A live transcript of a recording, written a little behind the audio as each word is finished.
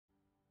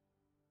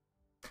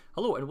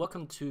Hello and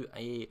welcome to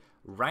a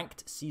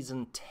ranked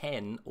season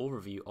 10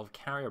 overview of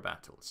carrier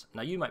battles.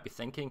 Now you might be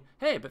thinking,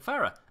 hey, but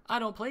Farah, I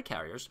don't play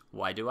carriers,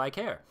 why do I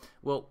care?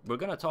 Well, we're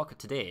going to talk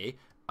today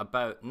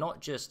about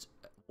not just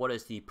what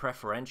is the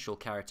preferential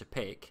carrier to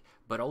pick,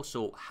 but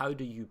also how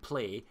do you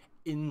play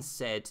in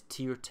said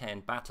tier 10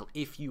 battle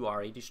if you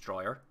are a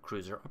destroyer,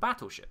 cruiser, or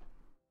battleship.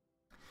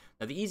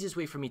 Now the easiest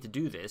way for me to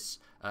do this,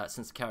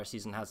 since the carrier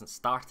season hasn't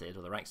started,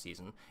 or the ranked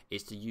season,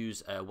 is to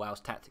use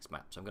WoW's tactics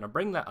map. So I'm going to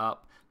bring that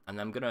up, and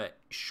I'm going to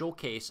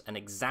showcase an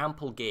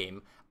example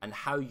game and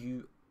how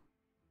you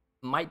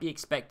might be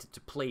expected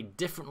to play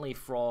differently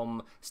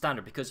from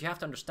standard, because you have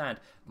to understand,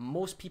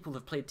 most people who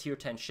have played tier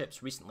 10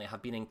 ships recently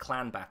have been in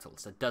clan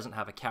battles that doesn't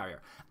have a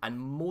carrier, and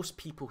most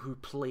people who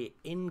play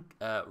in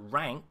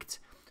ranked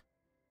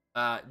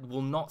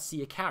will not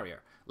see a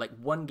carrier. Like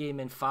one game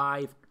in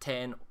 5,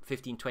 10,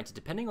 15, 20,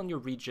 depending on your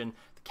region,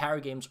 the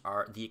carrier games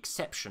are the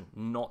exception,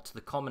 not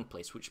the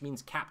commonplace, which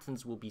means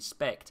captains will be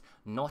spec'd,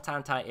 not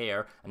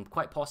anti-air, and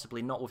quite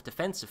possibly not with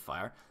defensive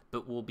fire,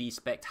 but will be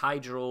spec'd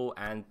hydro,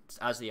 and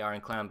as they are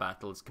in clan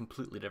battles,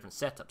 completely different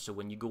setup. So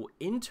when you go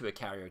into a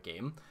carrier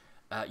game,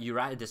 you're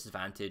at a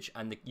disadvantage,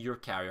 and your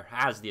carrier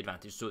has the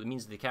advantage, so it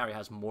means the carrier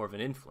has more of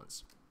an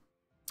influence.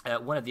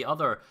 One of the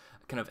other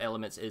kind of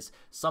elements is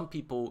some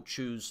people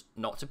choose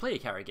not to play a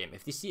carrier game.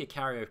 If they see a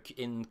carrier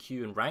in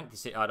queue and rank, they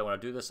say, oh, I don't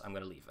want to do this, I'm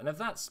going to leave. And if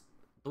that's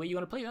the way you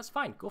want to play, that's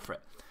fine, go for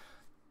it.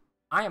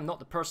 I am not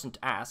the person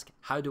to ask,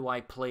 how do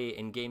I play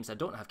in games that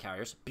don't have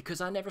carriers,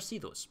 because I never see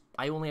those.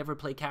 I only ever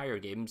play carrier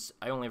games.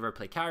 I only ever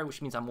play carrier, which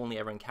means I'm only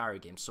ever in carrier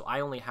games. So I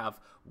only have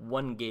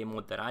one game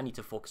mode that I need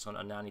to focus on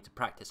and I need to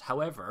practice.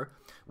 However,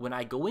 when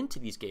I go into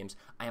these games,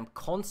 I am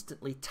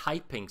constantly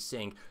typing,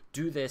 saying,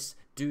 do this,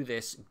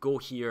 go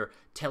here,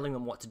 telling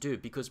them what to do,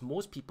 because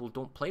most people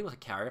don't play with a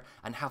carrier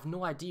and have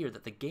no idea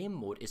that the game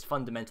mode is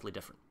fundamentally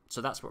different. So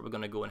that's what we're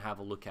going to go and have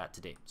a look at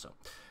today. So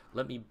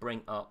let me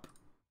bring up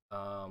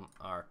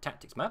our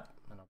tactics map,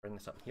 and I'll bring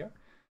this up here.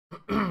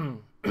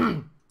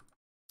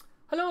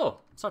 Hello,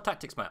 it's our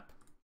tactics map.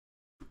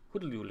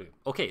 Hoodaloo.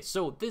 Okay,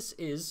 so this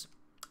is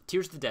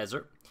Tears of the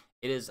Desert.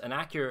 It is an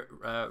accurate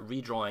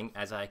redrawing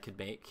as I could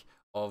make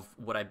of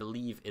what I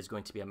believe is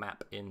going to be a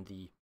map in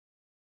the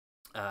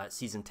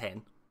season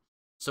 10.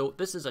 So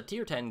this is a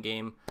tier 10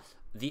 game.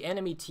 The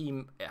enemy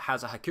team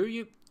has a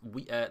Hakuryu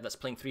that's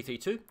playing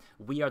 3-3-2.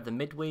 We are the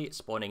midway,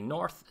 spawning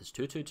north is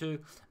 2-2-2,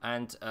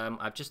 and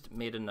I've just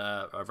made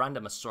a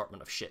random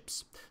assortment of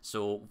ships.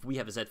 So we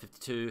have a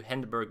Z52,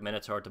 Hindenburg,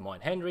 Minotaur, Des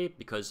Moines, Henry,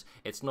 because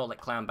it's not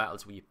like clan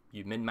battles where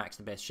you min-max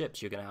the best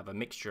ships. You're going to have a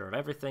mixture of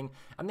everything.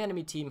 And the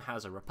enemy team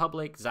has a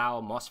Republic,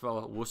 Zhao,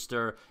 Moskva,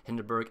 Worcester,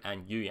 Hindenburg,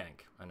 and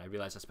Yuyang. And I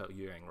realize I spelled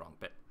Yuyang wrong,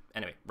 but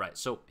anyway, right,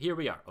 so here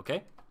we are,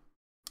 okay?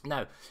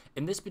 Now,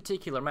 in this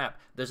particular map,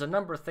 there's a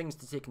number of things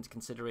to take into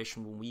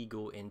consideration when we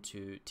go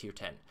into tier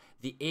 10.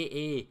 The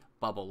AA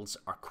bubbles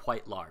are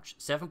quite large,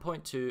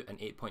 7.2 and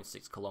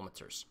 8.6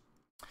 kilometers.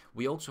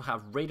 We also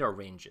have radar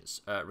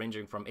ranges,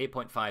 ranging from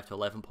 8.5 to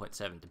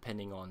 11.7,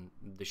 depending on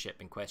the ship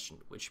in question,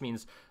 which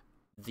means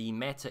the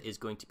meta is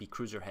going to be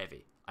cruiser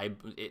heavy.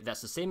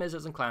 That's the same as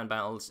in clan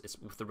battles, it's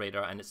with the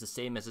radar, and it's the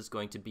same as it's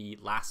going to be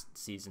last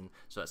season,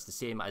 so that's the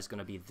same as going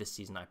to be this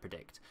season, I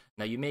predict.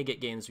 Now, you may get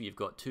games where you've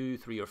got 2,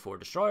 3, or 4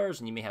 destroyers,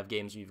 and you may have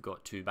games where you've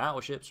got 2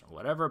 battleships, or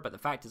whatever, but the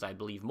fact is I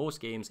believe most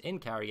games in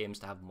carrier games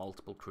to have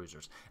multiple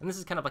cruisers. And this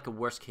is kind of like a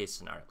worst case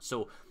scenario.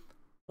 So,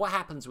 what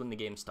happens when the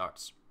game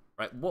starts?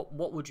 Right? What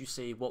would you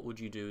say, what would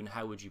you do, and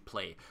how would you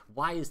play?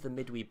 Why is the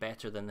midway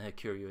better than the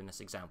Hakuryu in this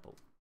example?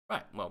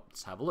 Right, well,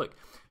 let's have a look.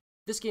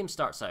 This game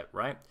starts out,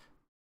 right?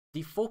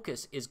 The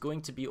focus is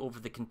going to be over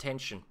the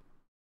contention,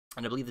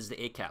 and I believe this is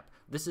the A cap.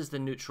 This is the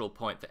neutral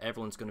point that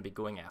everyone's going to be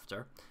going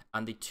after,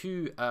 and the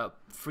 2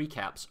 free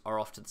caps are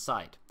off to the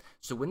side.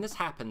 So when this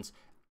happens,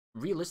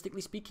 realistically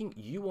speaking,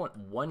 you want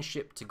one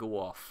ship to go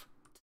off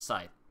to the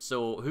side.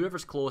 So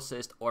whoever's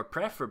closest, or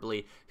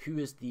preferably who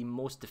is the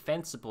most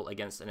defensible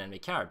against an enemy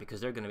carrier,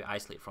 because they're going to be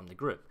isolated from the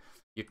group.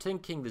 You're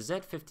thinking the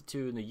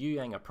Z52 and the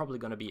Yuyang are probably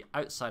going to be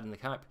outside in the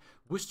camp.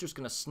 Worcester's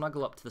going to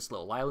snuggle up to this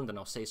little island, and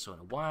I'll say so in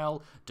a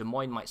while. Des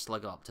Moines might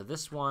slug up to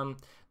this one.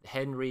 The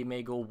Henry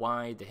may go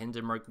wide. The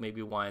Hindenburg may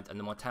be wide. And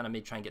the Montana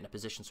may try and get in a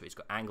position so he's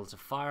got angles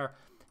of fire.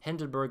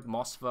 Hindenburg,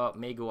 Moskva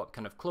may go up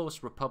kind of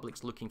close.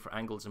 Republic's looking for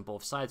angles on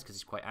both sides because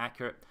he's quite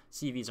accurate.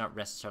 CVs aren't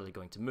necessarily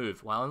going to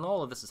move. While in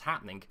all of this is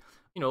happening,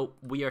 you know,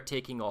 we are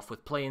taking off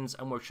with planes,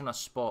 and we're trying to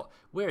spot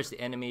where's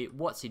the enemy,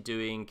 what's he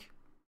doing,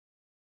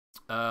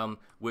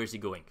 where's he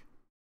going.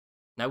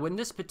 Now when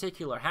this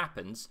particular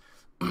happens,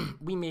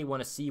 we may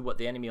want to see what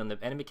the enemy on the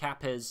enemy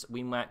cap is.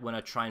 We might want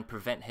to try and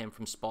prevent him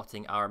from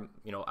spotting our,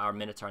 our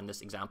Minotaur in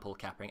this example,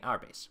 capping our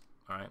base.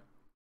 All right.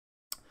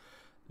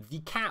 The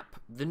cap,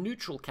 the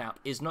neutral cap,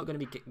 is not going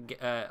to be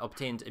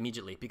obtained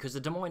immediately because the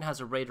Des Moines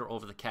has a radar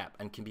over the cap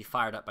and can be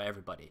fired at by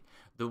everybody.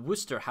 The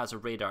Worcester has a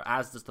radar,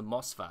 as does the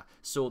Moskva.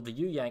 So the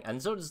Yuyang,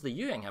 and so does the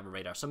Yuyang have a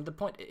radar. So the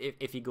point,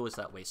 if he goes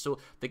that way. So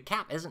the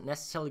cap isn't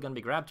necessarily going to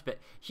be grabbed, but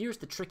here's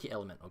the tricky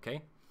element,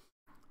 okay?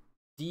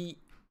 The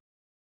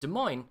Des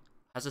Moines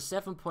has a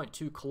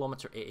 7.2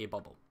 kilometer AA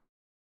bubble.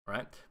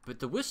 right? But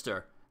the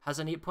Worcester has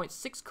an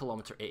 8.6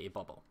 kilometer AA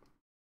bubble,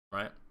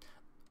 right?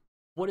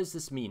 What does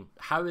this mean?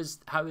 How is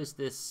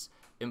this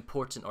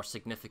important or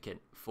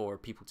significant for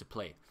people to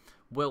play?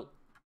 Well,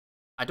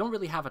 I don't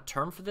really have a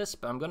term for this,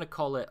 but I'm going to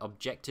call it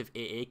objective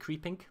AA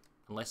creeping,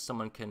 unless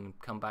someone can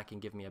come back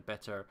and give me a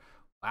better...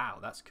 Wow,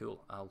 that's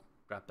cool. I'll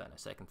grab that in a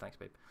second. Thanks,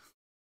 babe.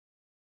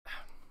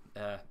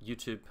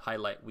 YouTube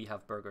highlight, we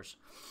have burgers.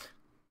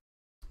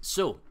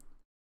 So,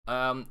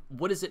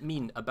 what does it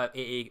mean about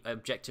AA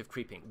objective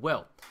creeping?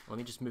 Well, let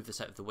me just move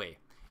this out of the way.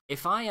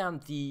 If I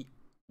am the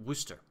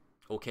Worcester,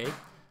 okay,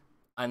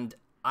 and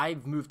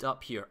I've moved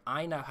up here,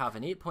 I now have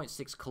an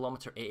 8.6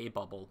 kilometer AA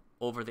bubble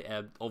over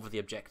the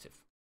objective.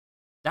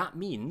 That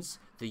means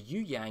the Yu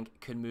Yang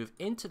can move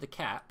into the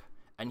cap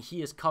and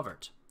he is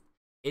covered.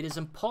 It is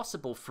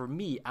impossible for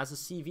me as a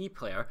CV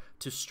player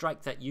to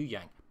strike that Yu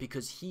Yang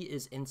because he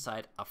is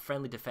inside a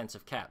friendly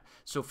defensive cap.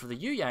 So for the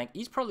Yu Yang,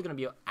 he's probably going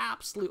to be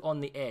absolutely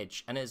on the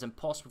edge, and it is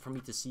impossible for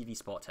me to CV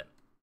spot him.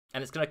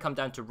 And it's going to come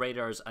down to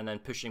radars and then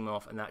pushing him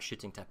off and that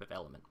shooting type of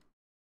element.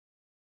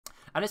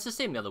 And it's the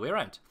same the other way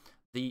around.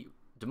 The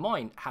Des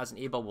Moines has an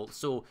A bubble,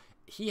 so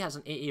he has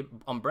an AA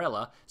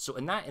umbrella. So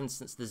in that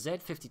instance, the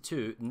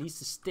Z52 needs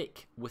to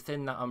stick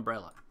within that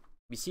umbrella.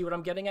 You see what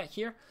I'm getting at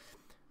here?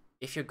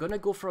 If you're going to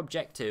go for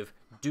objective,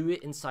 do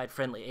it inside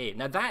friendly A.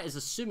 Now that is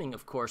assuming,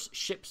 of course,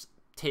 ships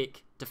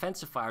take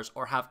defensive fires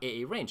or have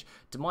AA range.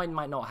 Des Moines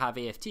might not have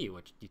AFT,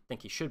 which you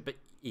think he should, but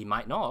he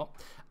might not.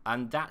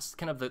 And that's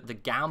kind of the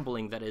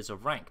gambling that is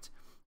of ranked.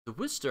 The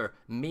Worcester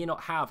may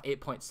not have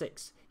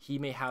 8.6. He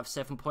may have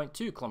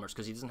 7.2 kilometers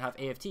because he doesn't have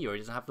AFT or he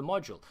doesn't have the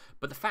module.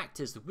 But the fact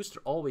is, the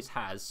Worcester always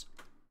has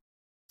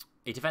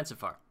a defensive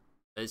fire.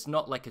 It's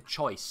not like a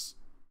choice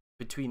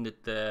between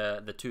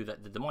the two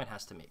that the Des Moines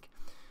has to make.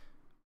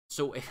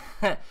 So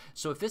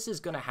if this is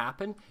going to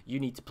happen, you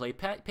need to play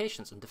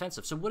patience and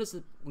defensive. So what does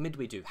the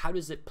Midway do? How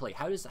does it play?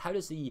 How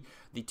does the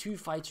two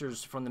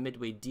fighters from the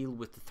Midway deal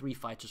with the three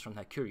fighters from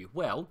Hakuryu?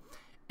 Well,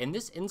 in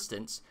this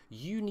instance,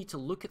 you need to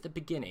look at the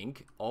beginning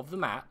of the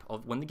map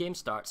of when the game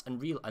starts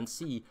and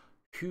see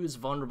who is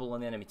vulnerable on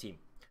the enemy team.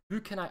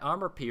 Who can I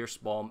armor pierce,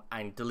 bomb,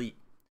 and delete?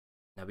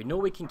 Now we know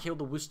we can kill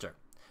the Worcester.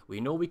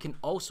 We know we can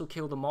also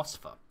kill the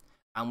Moskva.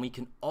 And we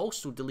can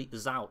also delete the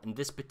Zao in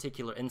this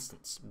particular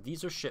instance.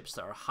 These are ships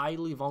that are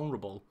highly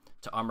vulnerable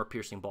to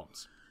armor-piercing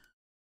bombs.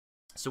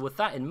 So with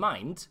that in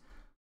mind,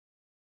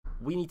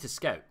 we need to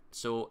scout.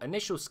 So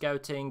initial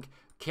scouting,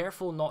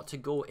 careful not to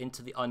go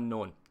into the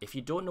unknown. If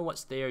you don't know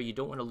what's there, you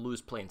don't want to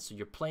lose planes. So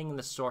you're playing in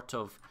this sort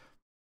of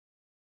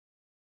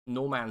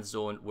no man's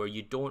zone where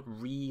you don't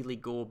really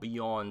go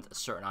beyond a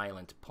certain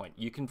island point.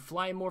 You can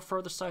fly more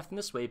further south in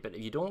this way, but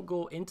if you don't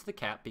go into the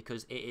cap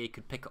because AA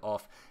could pick it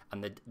off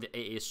and the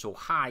AA is so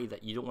high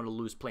that you don't want to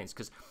lose planes.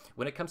 Because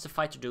when it comes to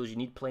fighter duels, you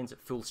need planes at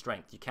full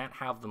strength. You can't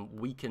have them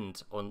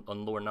weakened on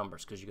lower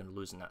numbers because you're going to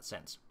lose in that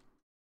sense.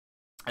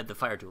 At the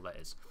fire duel, that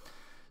is.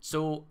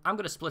 So I'm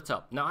going to split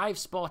up. Now I've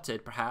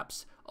spotted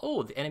perhaps,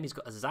 oh, the enemy's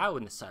got a Zao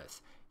in the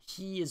south.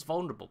 He is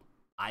vulnerable.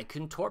 I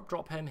can torp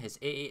drop him, his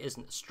AA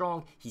isn't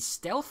strong, he's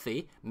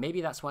stealthy,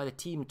 maybe that's why the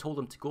team told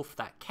him to go for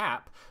that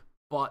cap,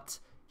 but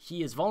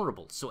he is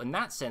vulnerable. So in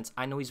that sense,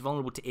 I know he's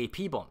vulnerable to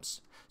AP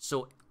bombs.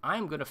 So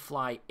I'm going to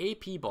fly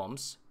AP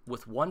bombs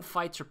with one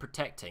fighter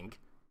protecting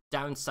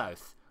down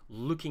south,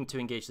 looking to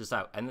engage this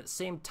out. And at the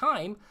same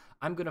time,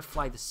 I'm going to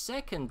fly the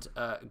second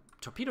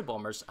torpedo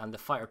bombers and the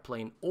fighter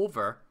plane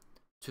over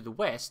to the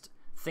west,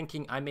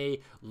 thinking I may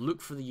look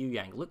for the Yu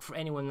Yang, look for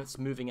anyone that's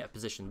moving out of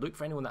position, look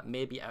for anyone that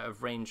may be out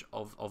of range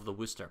of the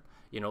Worcester,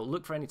 you know,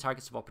 look for any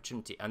targets of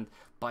opportunity. And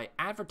by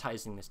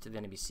advertising this to the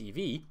enemy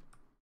CV,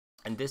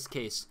 in this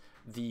case,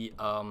 the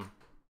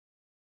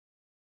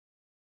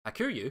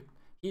Hakuryu,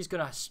 he's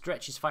going to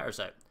stretch his fighters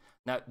out.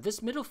 Now,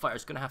 this middle fighter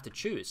is going to have to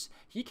choose.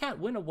 He can't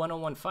win a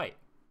one-on-one fight.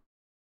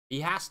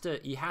 He has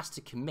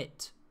to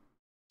commit.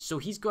 So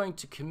he's going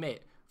to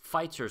commit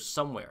fighters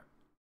somewhere.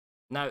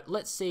 Now,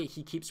 let's say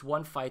he keeps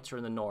one fighter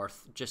in the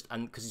north, just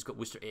and because he's got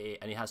Worcester AA,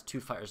 and he has two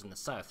fighters in the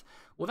south.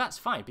 Well, that's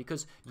fine,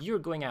 because you're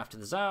going after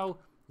the Zao.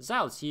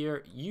 Zao's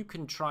here. You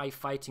can try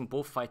fighting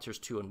both fighters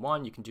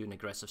 2-on-1. You can do an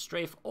aggressive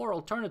strafe, or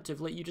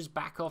alternatively, you just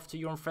back off to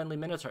your own friendly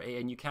Minotaur AA,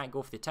 and you can't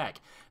go for the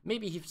attack.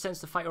 Maybe he sends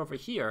the fighter over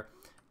here.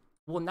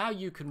 Well, now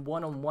you can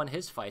one-on-one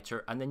his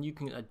fighter, and then you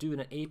can do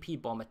an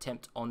AP bomb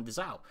attempt on the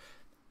Zao.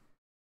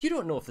 You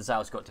don't know if the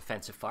Zao's got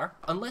defensive fire.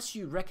 Unless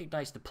you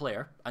recognize the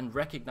player and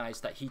recognize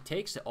that he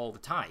takes it all the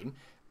time,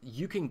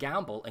 you can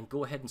gamble and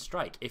go ahead and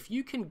strike. If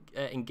you can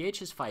engage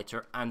his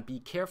fighter and be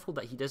careful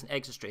that he doesn't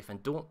exit strafe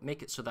and don't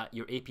make it so that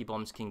your AP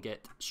bombs can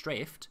get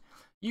strafed,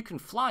 you can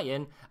fly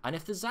in, and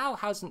if the Zao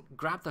hasn't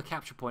grabbed the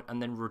capture point and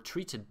then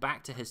retreated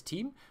back to his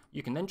team,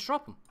 you can then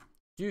drop him.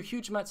 Do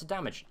huge amounts of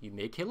damage. You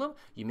may kill him,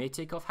 you may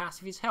take off half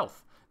of his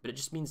health, but it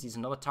just means he's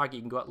another target you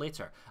can go at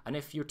later. And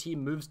if your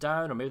team moves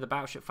down, or maybe the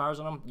battleship fires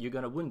on him, you're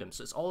going to wound him.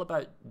 So it's all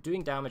about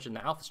doing damage in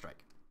the alpha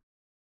strike.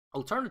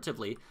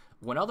 Alternatively,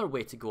 one other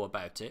way to go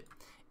about it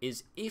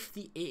is if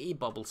the AA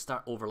bubbles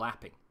start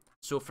overlapping.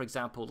 So for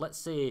example, let's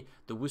say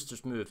the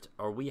Worcester's moved,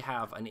 or we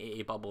have an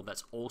AA bubble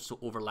that's also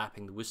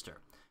overlapping the Worcester.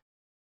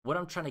 what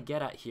I'm trying to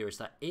get at here is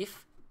that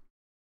if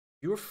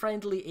your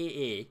friendly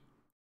AA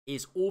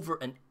is over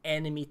an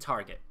enemy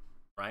target,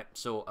 right?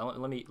 So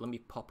let me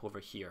pop over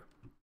here.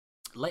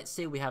 Let's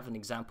say we have an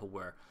example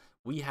where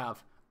we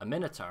have a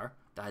Minotaur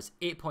that has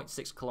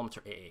 8.6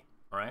 kilometer AA,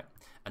 right?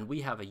 And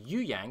we have a Yu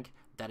Yang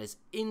that is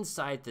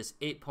inside this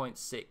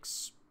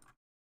 8.6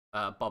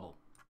 bubble,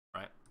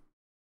 right?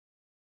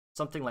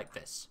 Something like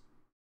this.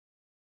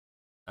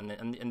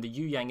 And the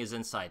Yu Yang is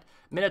inside.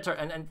 Minotaur,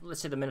 and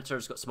let's say the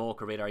Minotaur's got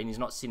smoke or radar and he's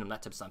not seen him,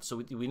 that type of stuff.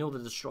 So we know the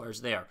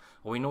Destroyer's there,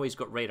 or we know he's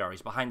got radar,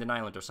 he's behind an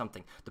island or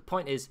something. The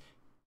point is,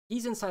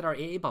 he's inside our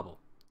AA bubble.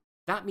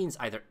 That means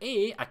either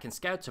A, I can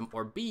scout him,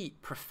 or B,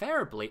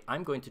 preferably,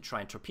 I'm going to try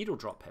and torpedo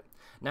drop him.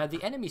 Now,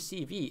 the enemy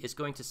CV is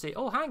going to say,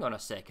 oh, hang on a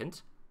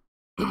second.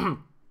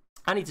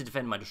 I need to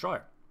defend my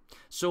Destroyer.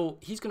 So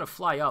he's going to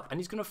fly up, and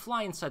he's going to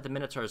fly inside the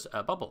Minotaur's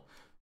bubble.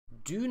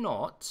 Do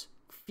not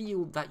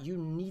feel that you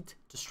need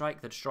to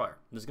strike the Destroyer.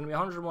 There's going to be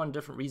 101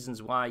 different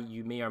reasons why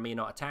you may or may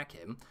not attack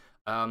him.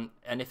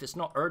 And if it's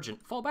not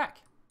urgent, fall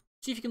back.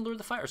 See if you can lure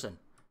the fighters in.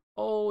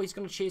 Oh, he's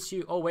going to chase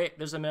you. Oh, wait,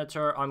 there's a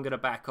Minotaur. I'm going to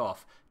back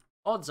off.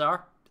 Odds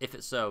are, if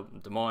it's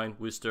Des Moines,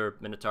 Worcester,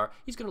 Minotaur,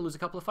 he's going to lose a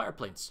couple of fighter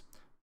planes.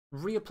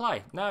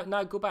 Reapply.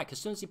 Now go back. As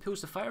soon as he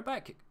pulls the fire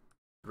back,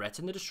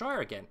 threaten the Destroyer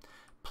again.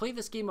 Play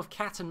this game of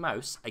cat and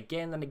mouse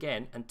again and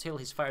again until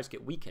his fires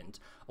get weakened.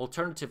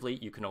 Alternatively,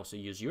 you can also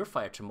use your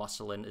fire to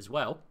muscle in as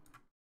well.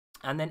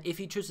 And then if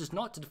he chooses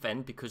not to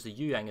defend because the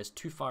Yu Yang is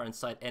too far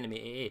inside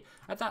enemy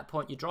AA, at that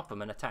point you drop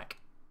him and attack.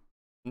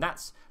 And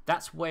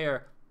that's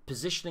where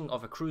positioning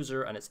of a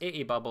cruiser and its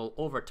AA bubble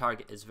over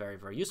target is very,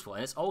 very useful.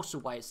 And it's also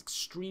why it's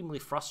extremely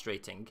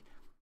frustrating.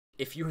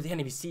 If you're the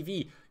enemy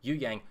CV, Yu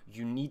Yang,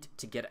 you need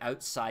to get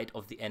outside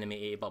of the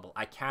enemy AA bubble.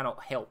 I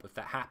cannot help if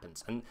that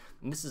happens. And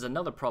this is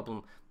another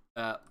problem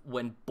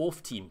when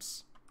both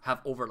teams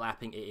have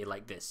overlapping AA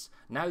like this.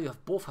 Now you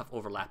both have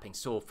overlapping.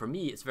 So for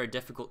me, it's very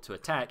difficult to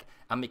attack.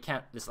 And we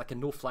can't, it's like a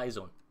no-fly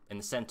zone in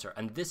the center.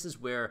 And this is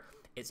where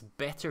it's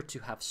better to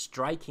have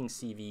striking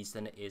CVs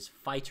than it is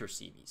fighter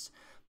CVs.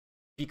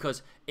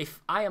 Because if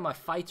I am a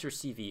fighter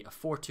CV, a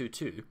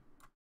 422,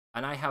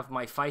 and I have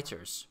my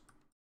fighters,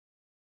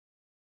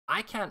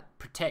 I can't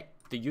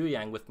protect the Yu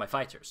Yang with my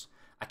fighters.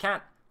 I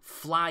can't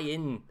fly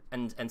in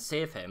and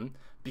save him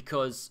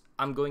because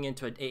I'm going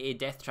into an AA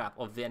death trap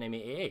of the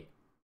enemy AA.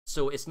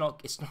 So it's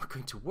not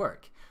going to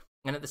work.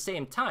 And at the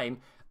same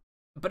time,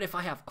 but if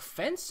I have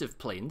offensive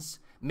planes,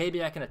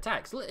 maybe I can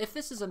attack. So if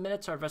this is a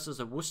Minotaur versus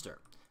a Worcester,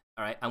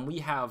 all right, and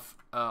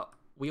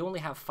we only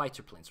have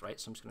fighter planes, right?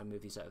 So I'm just going to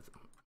move these out of the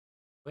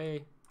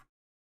way.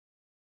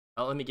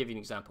 Let me give you an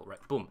example, right?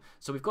 Boom.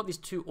 So we've got these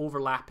two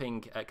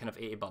overlapping kind of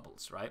AA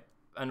bubbles, right?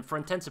 And for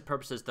intensive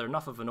purposes, they're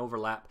enough of an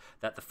overlap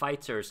that the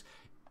fighters...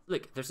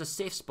 Look, there's a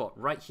safe spot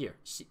right here.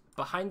 See,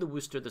 behind the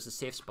Worcester, there's a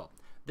safe spot.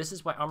 This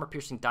is why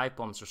armor-piercing dive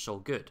bombs are so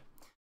good.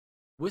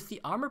 With the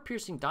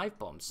armor-piercing dive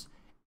bombs,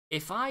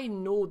 if I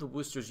know the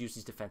Worcester's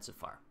uses defensive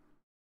fire,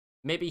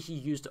 maybe he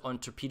used it on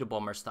torpedo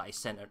bombers that I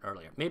sent in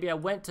earlier. Maybe I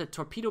went to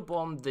torpedo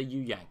bomb the Yu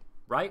Yang,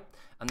 right?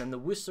 And then the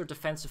Worcester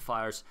defensive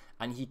fires,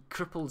 and he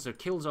cripples or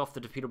kills off the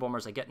torpedo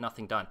bombers. I get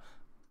nothing done.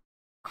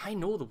 I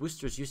know the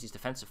Worcester's uses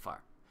defensive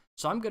fire.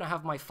 So I'm going to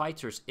have my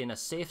fighters in a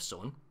safe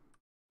zone,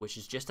 which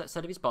is just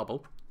outside of his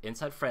bubble,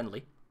 inside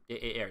friendly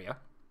area.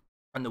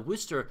 And the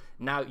Worcester,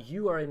 now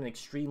you are in an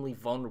extremely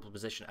vulnerable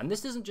position. And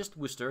this isn't just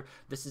Worcester,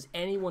 this is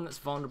anyone that's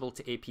vulnerable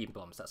to AP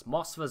bombs. That's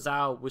Moskva,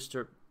 Zhao,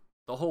 Worcester,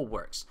 the whole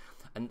works.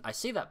 And I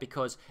say that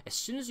because as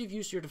soon as you've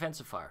used your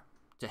defensive fire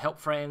to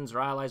help friends or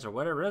allies or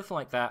whatever, anything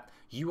like that,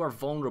 you are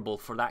vulnerable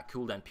for that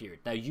cooldown period.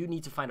 Now you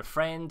need to find a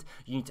friend,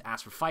 you need to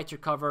ask for fighter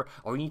cover,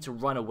 or you need to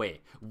run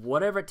away.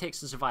 Whatever it takes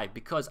to survive,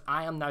 because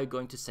I am now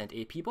going to send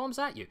AP bombs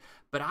at you.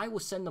 But I will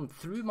send them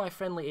through my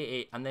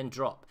friendly AA and then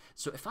drop.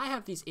 So if I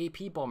have these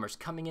AP bombers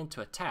coming in to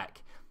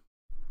attack,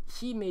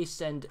 he may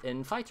send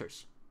in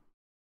fighters.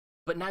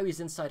 But now he's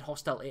inside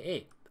hostile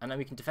AA, and now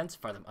we can defensive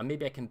fire them, and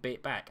maybe I can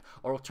bait back.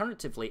 Or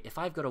alternatively, if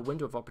I've got a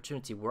window of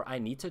opportunity where I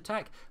need to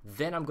attack,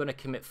 then I'm going to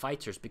commit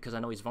fighters because I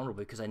know he's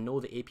vulnerable, because I know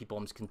the AP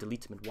bombs can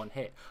delete him in one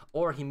hit.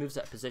 Or he moves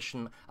out of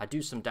position, I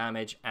do some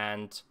damage,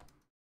 and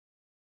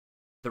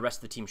the rest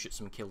of the team shoots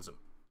him and kills him.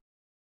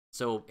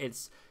 So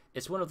it's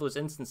one of those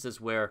instances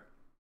where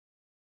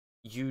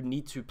you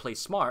need to play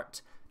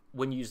smart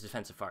when you use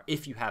defensive fire,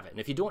 if you have it. And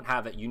if you don't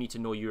have it, you need to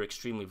know you're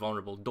extremely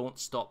vulnerable. Don't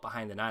stop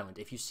behind an island.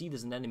 If you see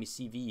there's an enemy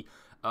CV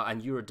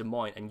and you're a Des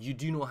Moines and you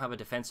do not have a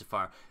defensive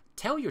fire,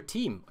 tell your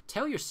team,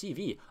 tell your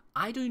CV,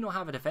 I do not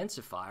have a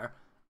defensive fire.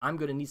 I'm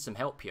going to need some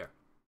help here.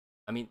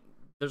 I mean,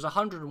 there's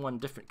 101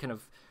 different kind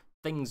of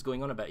things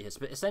going on about this,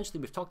 but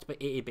essentially we've talked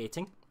about AA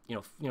baiting,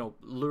 you know,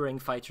 luring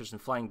fighters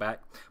and flying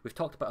back. We've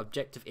talked about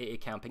objective AA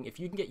camping. If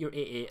you can get your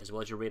AA as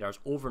well as your radars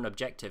over an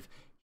objective,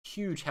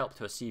 huge help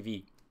to a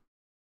CV.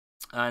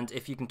 And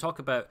if you can talk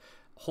about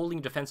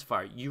holding defensive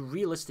fire, you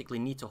realistically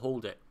need to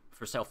hold it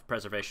for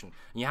self-preservation.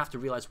 And you have to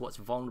realize what's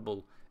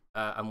vulnerable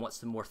and what's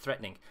the more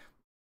threatening.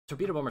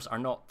 Torpedo bombers are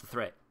not the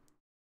threat.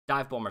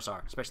 Dive bombers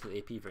are, especially the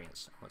AP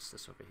variants. What's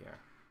this over here?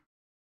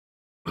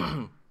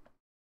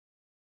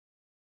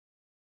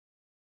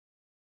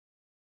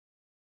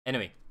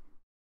 Anyway,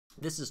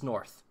 this is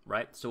North,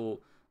 right?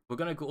 So we're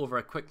going to go over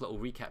a quick little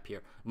recap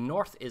here.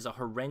 North is a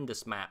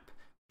horrendous map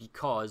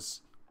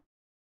because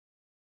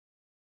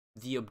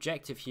the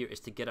objective here is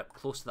to get up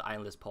close to the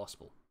island as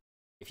possible.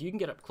 If you can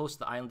get up close to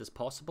the island as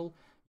possible,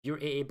 your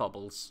AA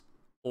bubbles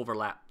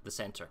overlap the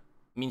center.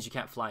 It means you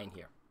can't fly in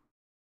here.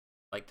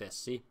 Like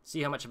this,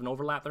 see how much of an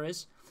overlap there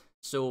is?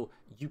 So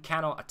you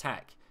cannot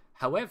attack.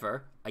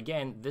 However,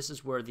 again, this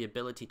is where the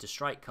ability to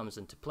strike comes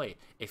into play.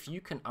 If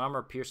you can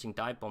armor-piercing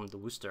dive bomb the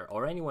Worcester,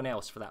 or anyone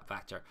else for that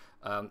factor,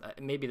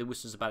 maybe the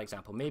Worcester's a bad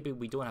example. Maybe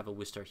we don't have a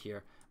Worcester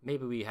here.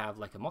 Maybe we have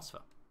like a Mossfa.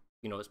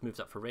 You know, it's moved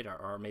up for radar,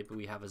 or maybe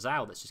we have a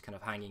Zao that's just kind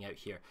of hanging out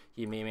here.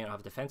 He may or may not have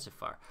a defensive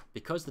fire.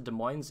 Because the Des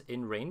Moines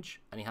in range,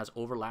 and he has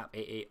overlap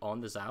AA on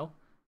the Zao,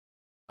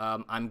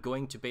 I'm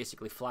going to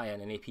basically fly in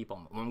an AP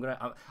bomb.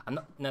 I'm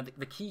not, now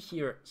the key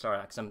here,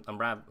 sorry, because I'm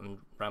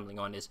rambling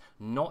on, is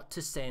not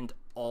to send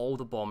all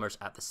the bombers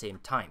at the same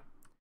time.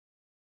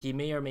 He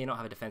may or may not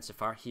have a defensive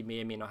fire. He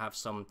may or may not have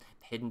some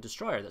hidden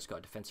destroyer that's got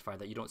a defensive fire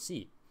that you don't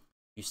see.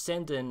 You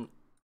send in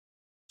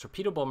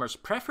torpedo bombers,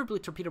 preferably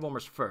torpedo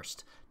bombers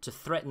first, to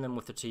threaten them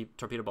with the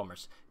torpedo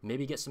bombers.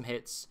 Maybe get some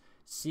hits,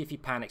 see if he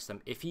panics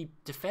them. If he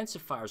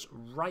defensive fires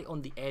right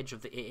on the edge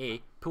of the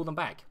AA, pull them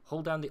back.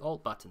 Hold down the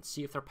Alt button,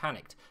 see if they're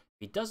panicked.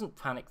 If he doesn't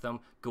panic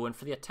them, go in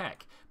for the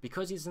attack.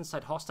 Because he's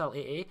inside hostile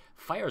AA,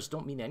 fires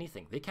don't mean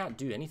anything. They can't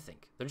do anything.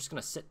 They're just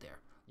going to sit there.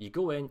 You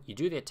go in, you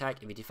do the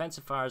attack. If he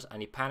defensive fires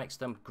and he panics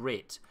them,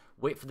 great.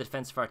 Wait for the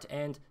defensive fire to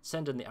end,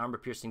 send in the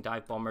armor-piercing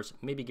dive bombers,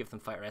 maybe give them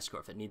fighter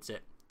escort if it needs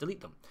it,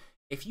 delete them.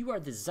 If you are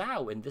the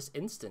Zao in this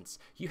instance,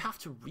 you have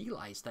to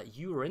realize that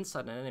you are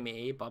inside an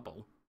enemy AA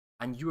bubble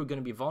and you are going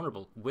to be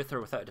vulnerable with or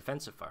without a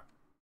defensive fire.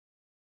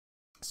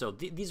 So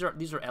these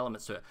are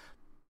elements to it.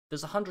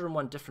 There's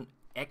 101 different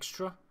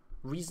extra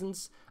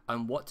reasons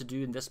on what to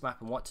do in this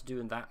map and what to do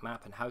in that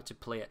map and how to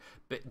play it.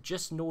 But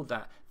just know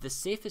that the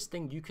safest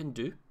thing you can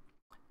do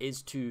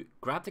is to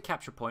grab the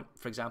capture point,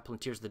 for example, in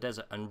Tears of the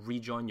Desert, and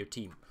rejoin your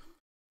team.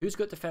 Who's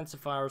got defensive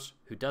fires?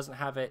 Who doesn't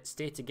have it?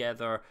 Stay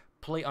together.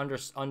 Play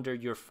under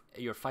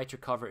your fighter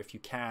cover if you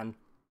can.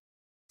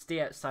 Stay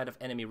outside of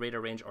enemy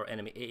radar range or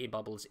enemy AA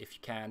bubbles if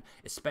you can,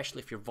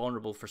 especially if you're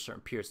vulnerable for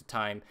certain periods of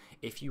time.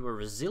 If you are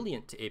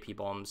resilient to AP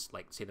bombs,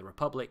 like say the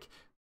Republic,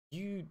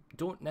 you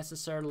don't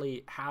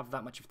necessarily have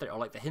that much of a threat, or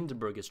like the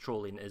Hindenburg is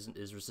trolling,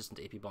 is resistant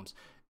to AP bombs.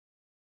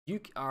 You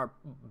are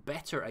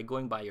better at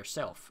going by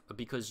yourself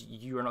because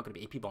you are not going to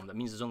be AP bombed. That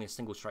means there's only a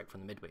single strike from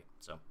the midway.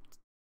 So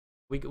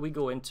we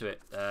go into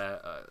it.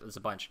 There's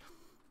a bunch.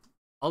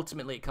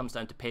 Ultimately, it comes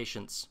down to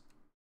patience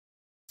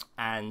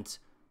and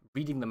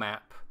reading the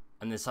map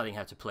and deciding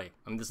how to play.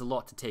 I mean, there's a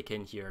lot to take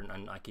in here,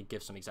 and I could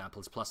give some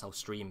examples. Plus, I'll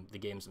stream the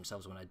games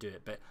themselves when I do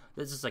it. But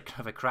this is a kind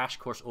of a crash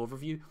course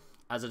overview.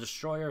 As a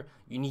destroyer,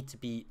 you need to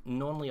be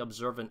not only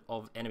observant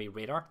of enemy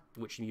radar,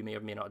 which you may or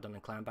may not have done in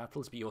clan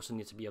battles, but you also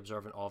need to be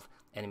observant of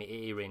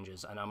enemy AA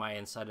ranges. And am I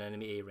inside an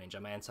enemy AA range?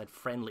 Am I inside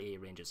friendly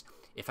AA ranges?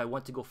 If I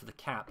want to go for the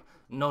cap,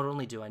 not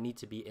only do I need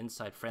to be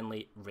inside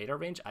friendly radar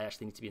range, I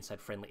actually need to be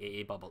inside friendly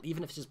AA bubble,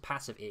 even if it's just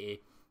passive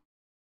AA.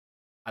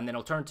 And then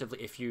alternatively,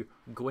 if you're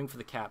going for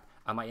the cap,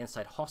 am I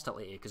inside hostile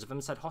AA? Because if I'm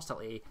inside hostile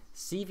AA,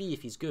 CV,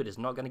 if he's good, is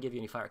not going to give you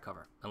any fire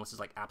cover, unless it's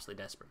like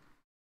absolutely desperate.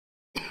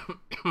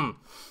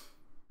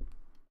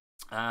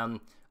 And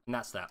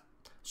that's that.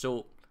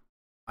 So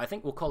I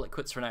think we'll call it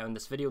quits for now in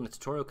this video, in the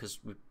tutorial, because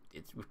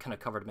we've kind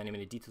of covered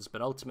many details,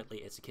 but ultimately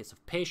it's a case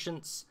of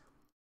patience,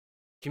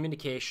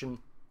 communication,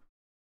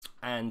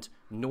 and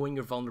knowing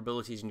your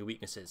vulnerabilities and your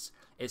weaknesses.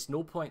 It's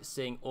no point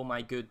saying, oh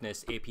my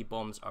goodness, AP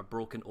bombs are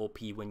broken OP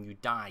when you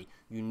die.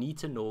 You need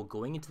to know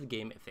going into the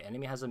game, if the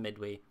enemy has a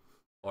midway,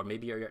 or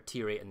maybe you're at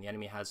tier 8 and the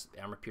enemy has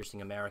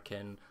armor-piercing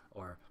American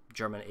or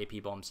German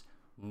AP bombs,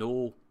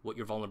 know what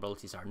your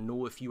vulnerabilities are.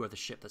 Know if you are the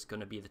ship that's going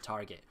to be the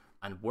target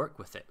and work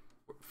with it.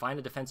 Find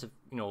a defensive,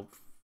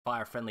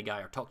 fire-friendly guy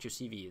or talk to your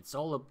CV. It's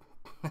all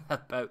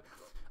about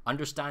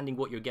understanding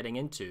what you're getting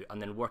into and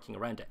then working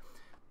around it.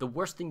 The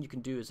worst thing you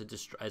can do as a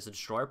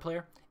destroyer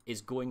player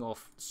is going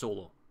off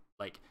solo.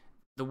 Like,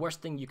 the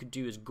worst thing you could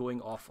do is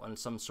going off on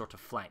some sort of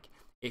flank.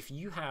 If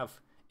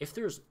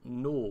there's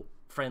no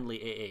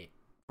friendly AA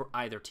for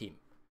either team,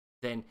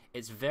 then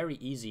it's very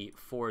easy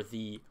for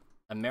the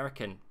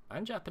American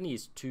and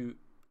Japanese to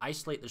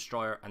isolate the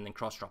destroyer and then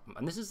cross-drop them.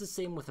 And this is the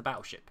same with the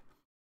battleship.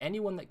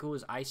 Anyone that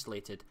goes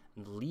isolated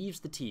and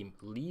leaves the team,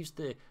 leaves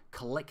the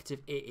collective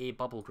AA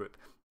bubble group,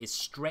 is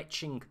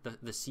stretching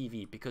the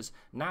CV, because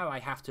now I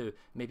have to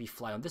maybe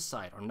fly on this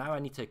side, or now I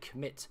need to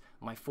commit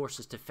my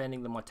forces to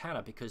defending the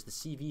Montana because the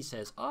CV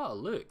says, oh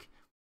look,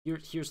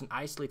 here's an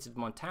isolated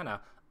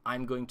Montana,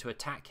 I'm going to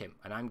attack him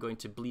and I'm going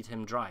to bleed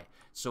him dry.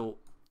 So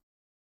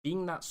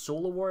being that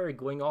solo warrior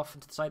going off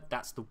into the side,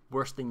 that's the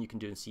worst thing you can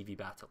do in CV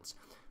battles.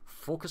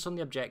 Focus on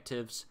the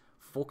objectives,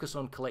 focus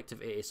on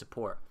collective AA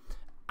support,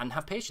 and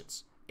have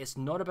patience. It's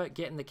not about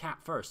getting the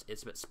cap first,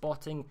 it's about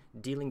spotting,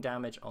 dealing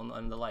damage,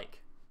 and the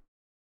like.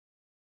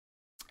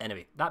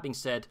 Anyway, that being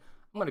said,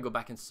 I'm going to go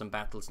back into some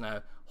battles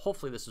now.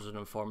 Hopefully this was an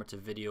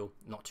informative video,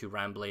 not too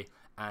rambly,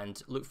 and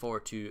look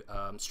forward to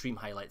stream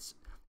highlights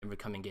in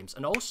coming games.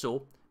 And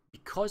also,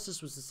 because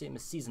this was the same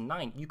as Season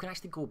 9, you can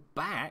actually go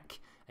back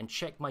and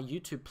check my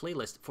YouTube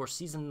playlist for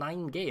Season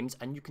 9 games,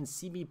 and you can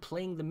see me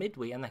playing the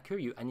Midway and the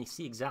Kuryu, and you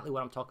see exactly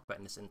what I'm talking about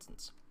in this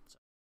instance. So,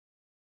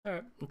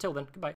 alright, until then, goodbye.